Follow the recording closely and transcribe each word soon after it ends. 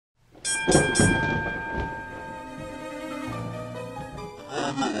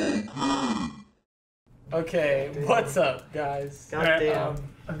Okay, what's up, guys? Goddamn.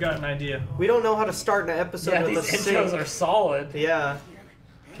 I've got an idea. We don't know how to start an episode with these a intros are solid. Yeah.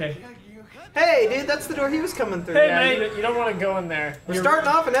 Okay. Hey, dude, that's the door he was coming through. Hey, Yeah, mate. you don't want to go in there. We're starting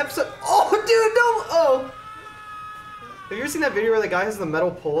off an episode. Oh, dude, no. Oh. Have you ever seen that video where the guy has the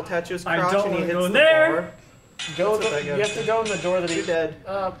metal pole attached to his crotch I don't and he want to hits go in the there. bar? You have to go in the door that You're dead.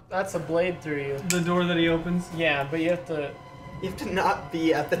 that's a blade through you. The door that he opens. Yeah, but you have to. You have to not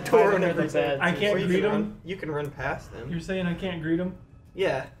be at the door Right under whenever the he's bed. I can't Or you greet can him. run- You can run past them. You're saying I can't greet him?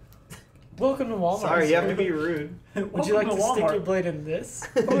 Yeah. Welcome to Walmart. Sorry, you have to sir. be rude. Would you like to stick your blade in this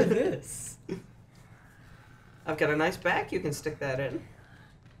or this? I've got a nice back. You can stick that in.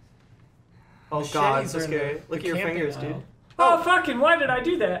 Oh Machetes god, so are in scary. the Look at your camping fingers, aisle. dude. Oh, fucking, why did I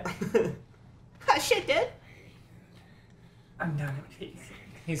do that? Ah, shit, dude. I'm not a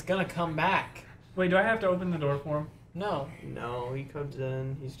He's gonna come back. Wait, do I have to open the door for him? No. No, he comes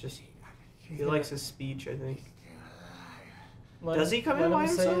in. He's just. He likes his speech, I think. Does he come in by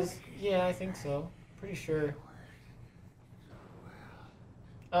himself? Yeah, I think so. Pretty sure.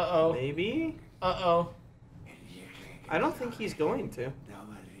 Uh-oh. Maybe? Uh-oh. I don't think he's going to.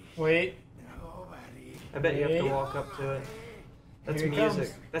 Wait. I bet you have to Wait. walk up to it. That's Here he music.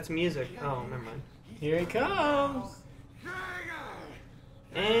 comes. That's music. Oh, never mind. Here he comes.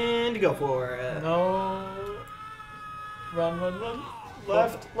 And go for it. No. Run, run, run.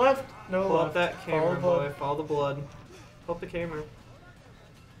 Left, left. No, Pull left. up that camera, Follow boy. Follow the blood. Pull up the camera.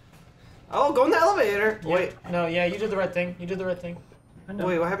 Oh, go in the elevator. Yeah. Wait. No, yeah, you did the right thing. You did the right thing. I know.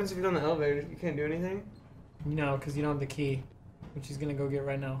 Wait, what happens if you go in the elevator? You can't do anything? No, because you don't have the key, which he's gonna go get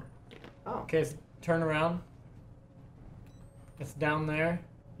right now. Oh. Okay, turn around. It's down there,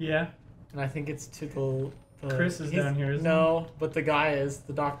 Yeah. and I think it's to the Chris is he's- down here, isn't No, but the guy is,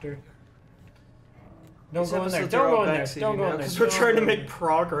 the doctor. Don't These go in there. episodes are Don't all go in there. backseating Don't go now, in there. 'cause we're Don't trying to go in make there.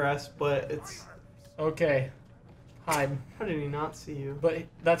 progress, but it's... Okay. Hide. How did he not see you? But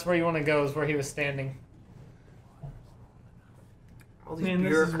that's where you want to go, is where he was standing. All these Man,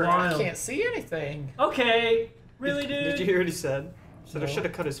 this is bureaucrats. wild. I can't see anything. Okay. Really, dude? Did you hear what he said? Said I No. should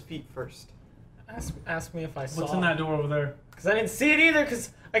have cut his feet first. Ask me if I saw. What's in that door over there? Because I didn't see it either,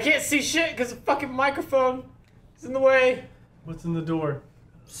 because I can't see shit, because the fucking microphone is in the way. What's in the door?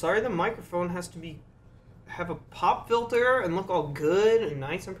 Sorry, the microphone has to have a pop filter and look all good and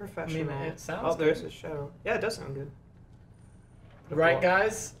nice and professional. it sounds Oh, there's good. a shadow. Yeah, it does sound good. Right,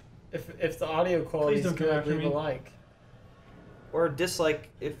 guys? If the audio quality is don't come good, after leave a me. like. Or dislike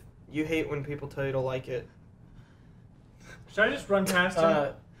if you hate when people tell you to like it. Should I just run past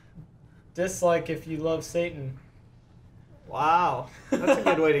him? Dislike if you love Satan. Wow, that's a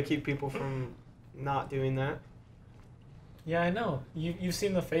good way to keep people from not doing that. Yeah, I know. You've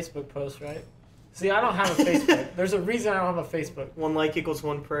seen the Facebook post, right? See, I don't have a Facebook. There's a reason I don't have a Facebook. 1 like equals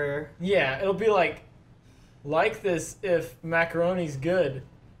 1 prayer. Yeah, it'll be like this if macaroni's good.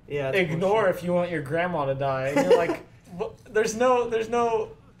 Yeah. that's Ignore bullshit. if you want your grandma to die. And you're like, there's no. There's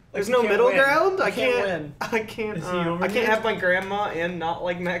you no can't middle win. ground. You I can't. win. I can't. Is he over I can't here? have my grandma and not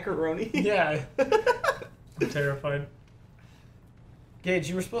like macaroni. Yeah. I'm terrified. Gage,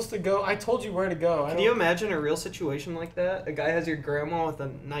 you were supposed to go. I told you where to go. Can you imagine a real situation like that? A guy has your grandma with a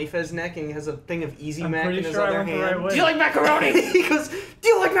knife as neck and he has a thing of Easy I'm Mac in pretty his sure I other went the hand. right way. Do you like macaroni? He goes, "Do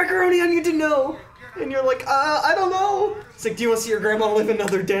you like macaroni? I need to know." And you're like, I don't know." It's like, "Do you want to see your grandma live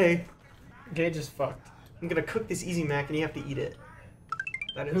another day?" Gage is fucked. I'm gonna cook this Easy Mac and you have to eat it.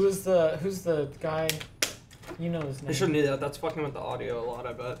 That is. Who's the guy? You know his name. I shouldn't do that. That's fucking with the audio a lot,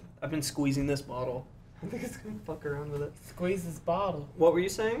 I bet. I've been squeezing this bottle. I think it's gonna fuck around with it. Squeeze this bottle. What were you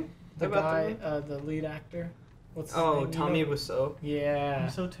saying? The About guy, the lead actor. What's his Oh, name? You Tommy know- Wiseau. Yeah. I'm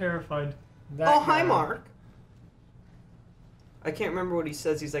so terrified. that Oh, hi, guy. Mark. I can't remember what he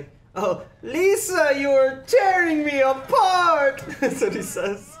says. He's like, "Oh, Lisa, you're tearing me apart." That's what he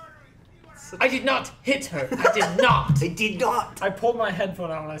says. I did not hit her. I did not. I did not. I pulled my headphone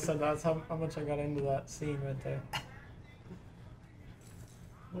out when I said that. That's how much I got into that scene right there.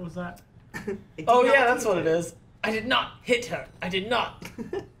 What was that? I did Oh not yeah, that's hit what her. it is. I did not hit her. I did not.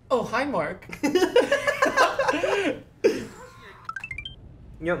 Oh, hi, Mark.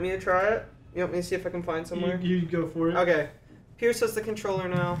 You want me to try it? You want me to see if I can find somewhere? You go for it. Okay. Pierce has the controller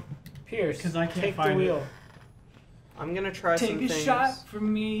now. Pierce, 'Cause I can't take find the it. wheel. I'm gonna try some Take a things. shot for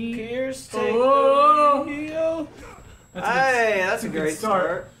me. Pierce, take Oh. the wheel. That's a good- Hey, that's a good great start.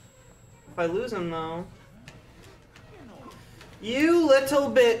 start. If I lose him though. You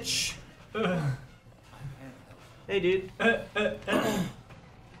little bitch. Ugh. Hey, dude.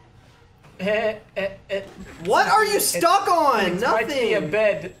 What are you stuck on? It might be a Nothing.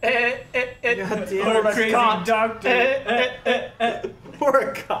 bed. God damn Or a it. crazy caught. doctor. Or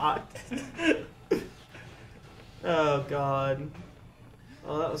a cot. Oh god.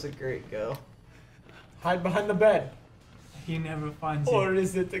 Oh, that was a great go. Hide behind the bed. He never finds you. Or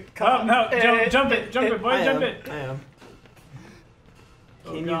is it the Oh, cop? no, jump it, boy, I jump am. it. I am. Oh,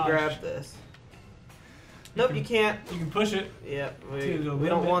 Can you gosh. grab this? Nope, you can't. You can push it. Yeah, To we the don't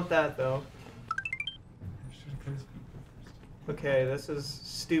limit. want that though. Okay, this is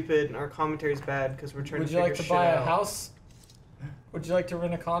stupid and our commentary's bad because we're trying Would to you figure like to shit buy a out. house? Would you like to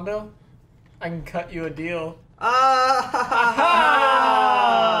rent a condo? I can cut you a deal. Ah,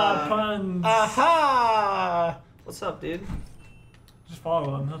 Ah! puns. Aha! What's up, dude? Just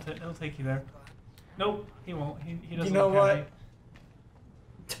follow him. He'll take you there. Nope, he won't. He doesn't. You know look happy.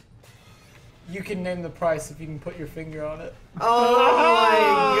 what? You can name the price if you can put your finger on it. Oh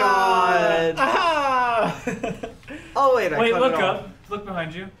my god! Aha! Oh wait, I Wait, cut look it off. up. Look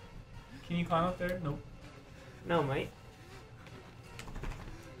behind you. Can you climb up there? Nope. No, mate.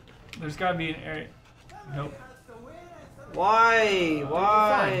 There's gotta be an area. Nope. Why?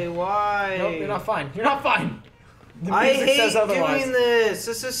 Why? fine. Why? Nope, you're not fine. You're not fine. The I music hate says otherwise. doing this.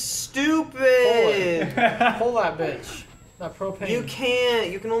 This is stupid. Pull that bitch. That propane. You can't.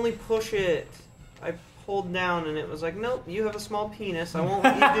 You can only push it. I pulled down and it was like, nope, you have a small penis. I won't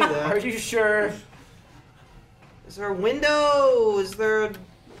let you do Are that. you sure? Is there a window? Is there a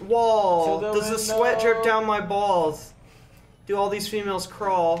wall? To the Does the sweat window. drip down my balls? Do all these females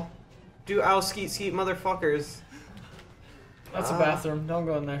crawl? Do ow skeet skeet motherfuckers? That's a bathroom. Don't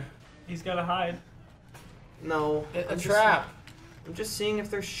go in there. He's gotta hide. No. A I'm just- trap. I'm just seeing if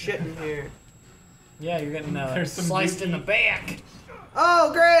there's shit in here. Yeah, you're getting There's some sliced in the dookie. back.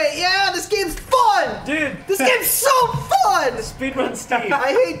 Oh, great! Yeah, this game's fun! Dude, This game's so fun! Speedrun Steve.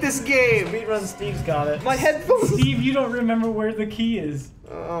 I hate this game. Speedrun Steve's got it. My headphones. Steve, you don't remember where the key is.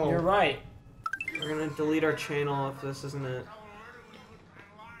 Oh. You're right. We're gonna delete our channel if this isn't it.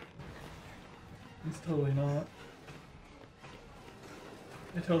 It's totally not.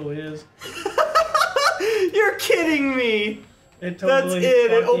 It totally is. You're kidding me! It That's totally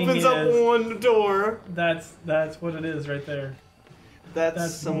it. It fucking opens up is. one door. That's what it is right there.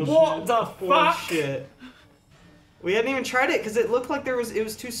 That's some bullshit. What the fuck? bullshit. We hadn't even tried it because it looked like it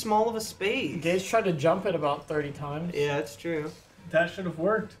was too small of a space. Gage tried to jump it about 30 times. Yeah, it's true. That should have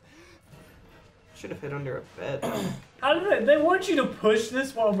worked. Should have hit under a bed. How did they want you to push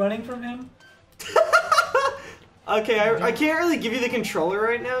this while running from him? Okay, I can't really give you the controller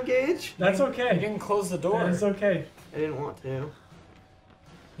right now, Gage. That's You okay. didn't close the door. It's okay. I didn't want to.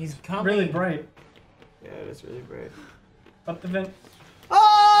 He's coming. Really bright. Yeah, it is really bright. Up the vent.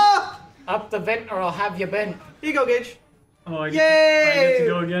 Ah! Up the vent or I'll have you bent. Here you go, Gage. Oh, I Yay! get to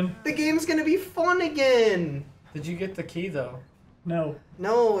go again. The game's gonna be fun again. Did you get the key though? No.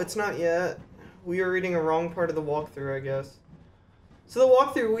 No, it's not yet. We are reading a wrong part of the walkthrough, I guess. So the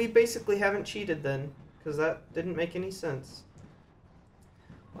walkthrough, we basically haven't cheated then, because that didn't make any sense.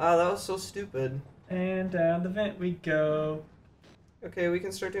 Wow, that was so stupid. And down the vent we go. Okay, we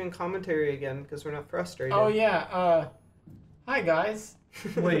can start doing commentary again, because we're not frustrated. Oh yeah, hi guys.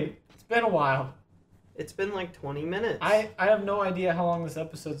 Wait. It's been a while. It's been like 20 minutes. I have no idea how long this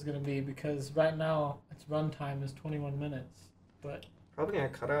episode's gonna be because right now its runtime is 21 minutes. But Probably gonna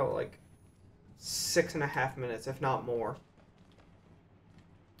cut out like 6.5 minutes, if not more.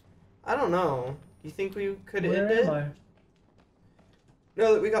 I don't know. Do you think we could Where end it? am I?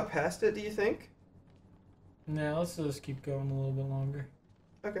 No, that we got past it, do you think? nah, let's just keep going a little bit longer.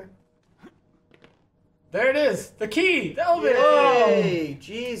 Okay. There it is! The key! The elevator! Yay!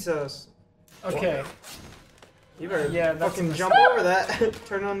 Jesus. Okay, You better Yeah, that's fucking a jump mistake. over that.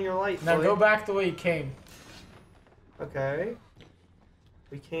 Turn on your light. now boy. go back the way you came. Okay.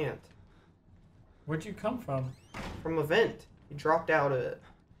 We can't. Where'd you come from? From a vent. He dropped out of it.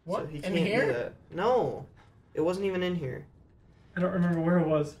 What? So he In can't do here? that. No. It wasn't even in here. I don't remember where it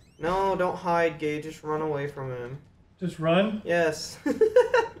was. No, don't hide, Gage. Just run away from him. Just run? Yes.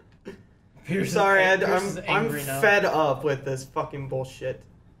 Pierce Sorry, Pierce is I'm angry now. fed up with this fucking bullshit.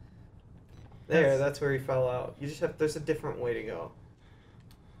 There, That's- that's where he fell out. You just have, there's a different way to go.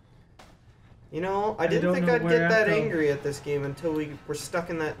 You know, I didn't don't think know I'd where get I that go. angry at this game until we were stuck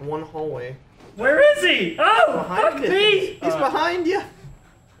in that one hallway. Where is he? Oh, Behind fuck it. me! He's behind you.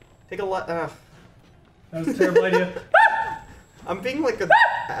 Take a left. That was a terrible idea. I'm being like a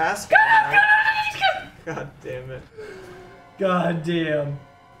ass guy. God damn it. God damn.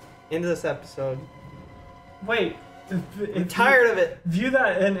 End of this episode. Wait. I'm tired of it. View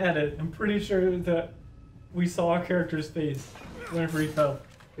that and edit. I'm pretty sure that we saw a character's face whenever he fell.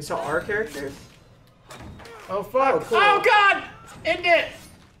 We saw our characters? Oh fuck! Oh, cool. Oh god! End it!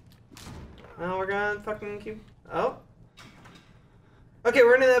 Well, we're gonna fucking keep... Oh. Okay,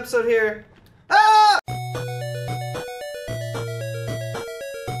 we're ending the episode here.